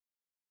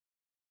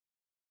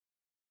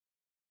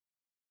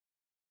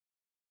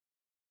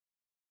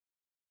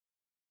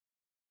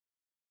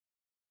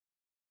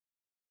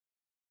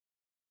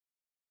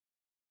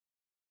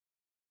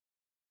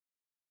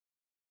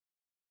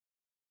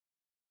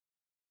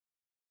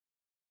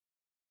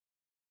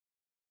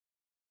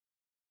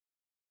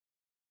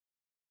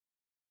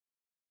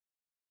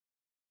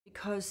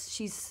because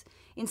she's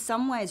in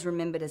some ways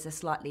remembered as a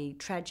slightly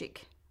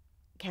tragic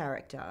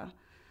character.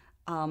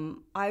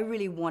 I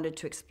really wanted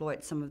to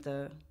exploit some of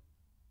the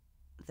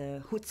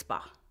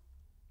chutzpah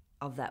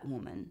of that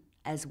woman,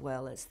 as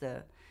well as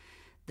the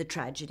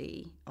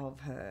tragedy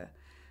of her.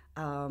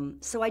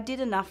 So I did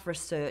enough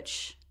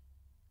research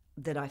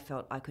that I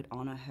felt I could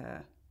honour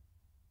her.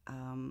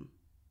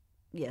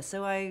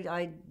 So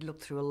I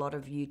looked through a lot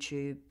of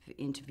YouTube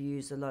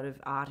interviews, a lot of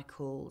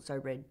articles, I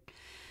read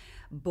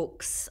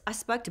books. I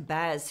spoke to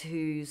Baz,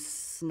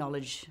 whose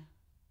knowledge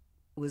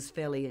was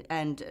fairly,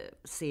 and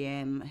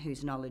CM,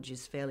 whose knowledge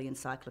is fairly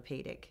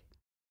encyclopedic.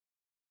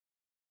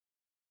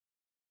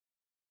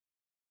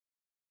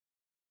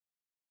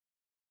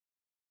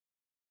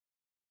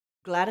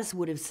 Gladys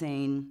would have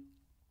seen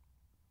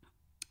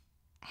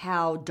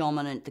how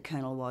dominant the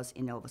Colonel was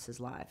in Elvis's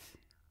life.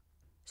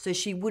 So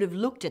she would have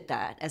looked at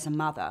that as a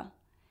mother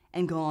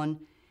and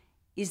gone,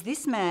 does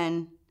this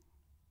man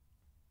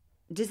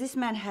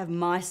have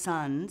my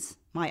son's,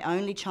 my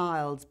only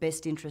child's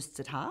best interests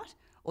at heart?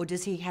 Or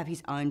does he have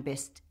his own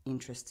best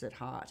interests at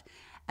heart?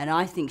 And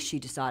I think she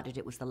decided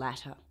it was the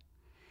latter.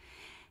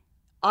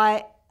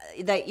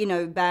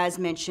 Baz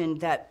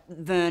mentioned that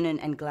Vernon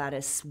and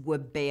Gladys were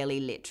barely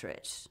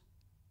literate.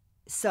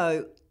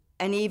 So,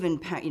 and even,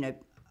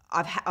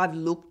 I've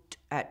looked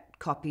at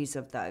copies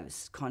of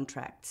those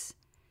contracts.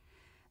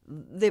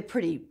 They're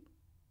pretty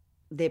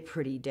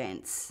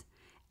dense.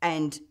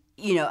 And,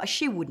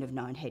 she wouldn't have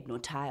known head nor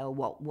tail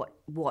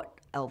what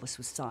Elvis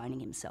was signing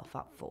himself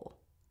up for.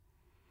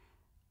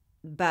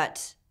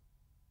 But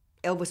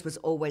Elvis was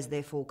always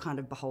therefore kind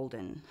of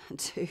beholden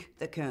to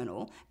the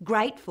Colonel,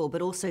 grateful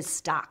but also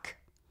stuck.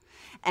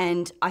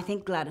 And I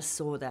think Gladys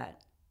saw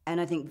that. And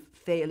I think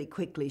fairly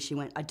quickly she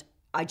went,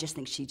 I just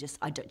think she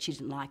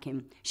didn't like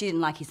him. She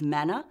didn't like his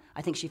manner.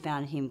 I think she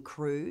found him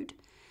crude.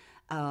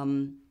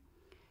 I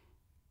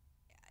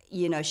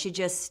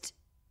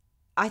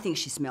think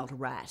she smelled a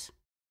rat.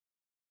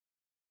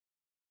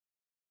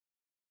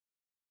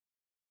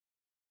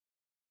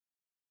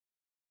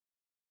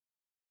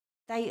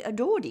 They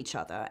adored each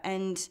other,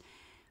 and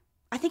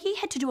I think he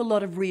had to do a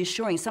lot of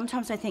reassuring.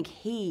 Sometimes I think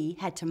he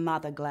had to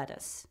mother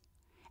Gladys,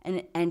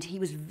 and he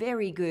was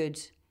very good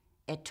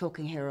at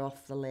talking her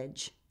off the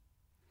ledge.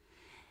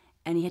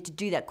 And he had to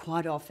do that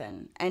quite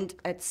often. And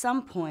at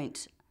some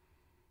point,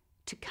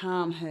 to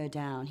calm her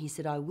down, he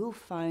said, I will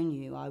phone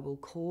you, I will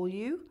call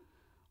you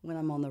when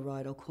I'm on the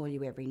road, I'll call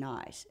you every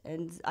night.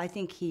 And I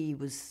think he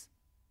was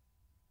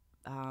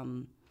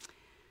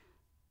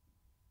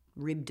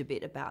ribbed a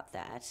bit about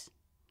that.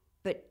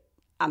 But,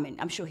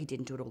 I'm sure he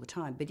didn't do it all the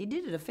time, but he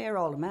did it a fair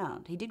old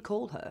amount. He did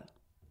call her.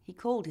 He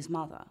called his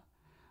mother.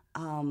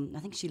 I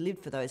think she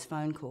lived for those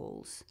phone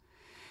calls.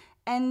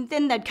 And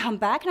then they'd come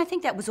back, and I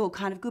think that was all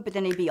kind of good, but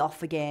then he'd be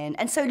off again.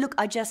 And so, look,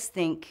 I just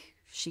think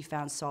she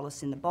found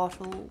solace in the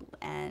bottle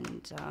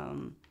and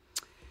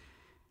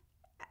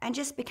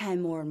just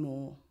became more and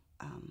more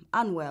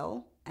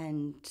unwell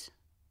and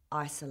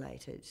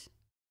isolated.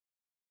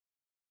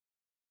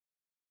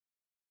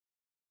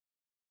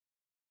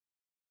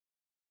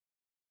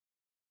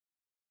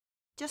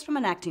 Just from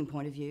an acting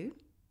point of view,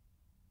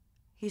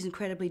 he's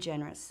incredibly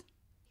generous.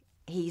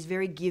 He's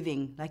very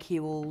giving, like he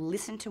will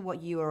listen to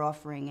what you are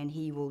offering and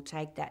he will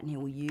take that and he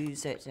will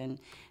use it, and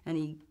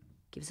he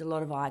gives a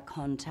lot of eye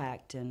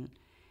contact and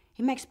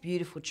he makes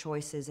beautiful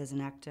choices as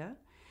an actor.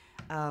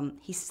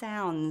 He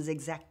sounds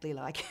exactly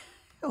like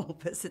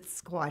Elvis, it's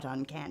quite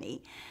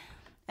uncanny.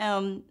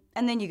 And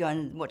then you go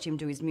and watch him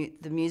do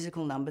the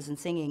musical numbers and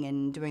singing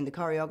and doing the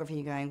choreography,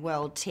 you're going,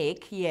 well,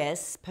 tick,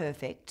 yes,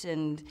 perfect,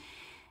 and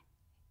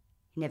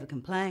he never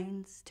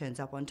complains, turns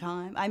up on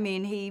time.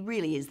 He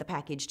really is the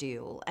package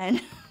deal.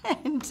 And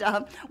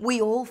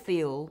we all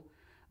feel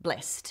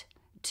blessed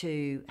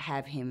to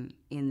have him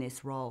in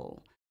this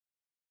role.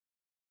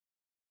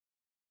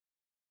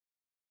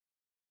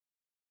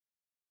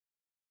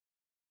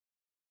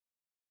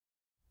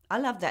 I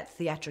love that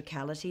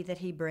theatricality that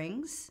he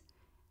brings,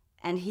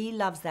 and he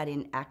loves that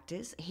in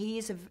actors.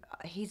 He's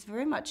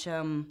very much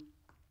an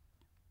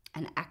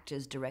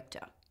actor's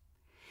director.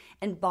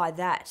 And by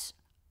that,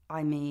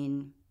 I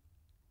mean,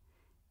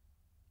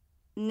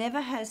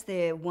 never has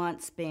there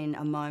once been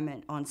a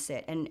moment on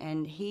set,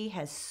 and he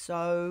has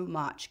so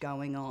much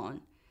going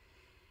on.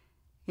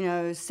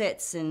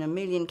 Sets and a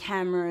million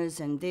cameras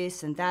and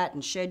this and that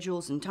and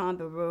schedules and time,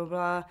 blah, blah,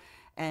 blah,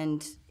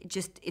 and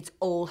it's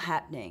all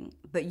happening.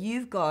 But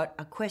you've got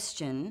a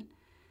question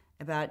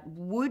about,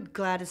 would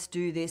Gladys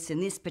do this in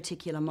this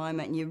particular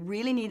moment? And you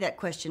really need that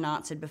question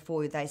answered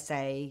before they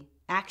say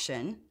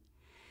action.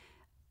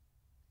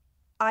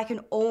 I can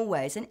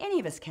always, and any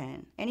of us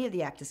can, any of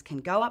the actors can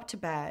go up to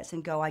Baz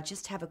and go, I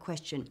just have a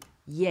question.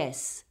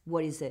 Yes,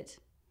 what is it?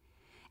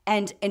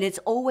 And it's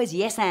always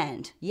yes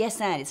and.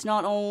 It's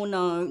not, oh,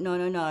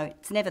 no.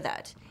 It's never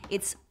that.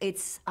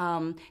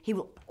 He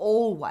will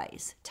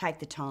always take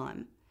the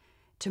time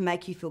to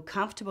make you feel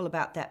comfortable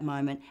about that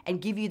moment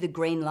and give you the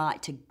green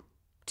light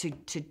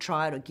to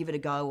try it or give it a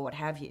go or what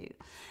have you.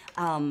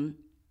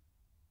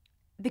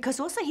 Because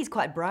also he's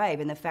quite brave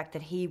in the fact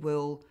that he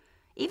will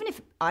Even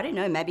if, I don't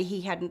know, maybe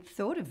he hadn't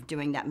thought of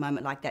doing that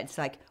moment like that. It's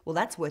like, well,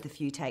 that's worth a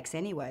few takes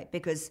anyway,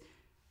 because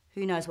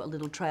who knows what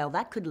little trail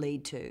that could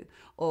lead to.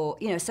 Or,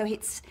 you know, so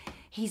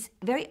he's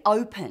very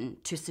open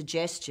to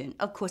suggestion.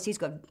 Of course, he's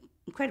got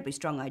incredibly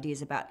strong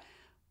ideas about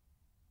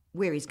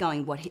where he's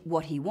going,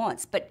 what he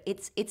wants, but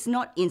it's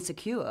not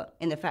insecure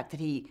in the fact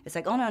that it's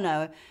like, oh,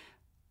 no,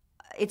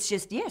 it's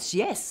just,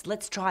 yes,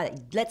 let's try it,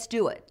 let's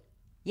do it.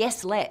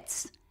 Yes,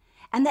 let's.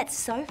 And that's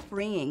so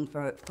freeing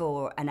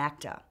for an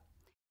actor.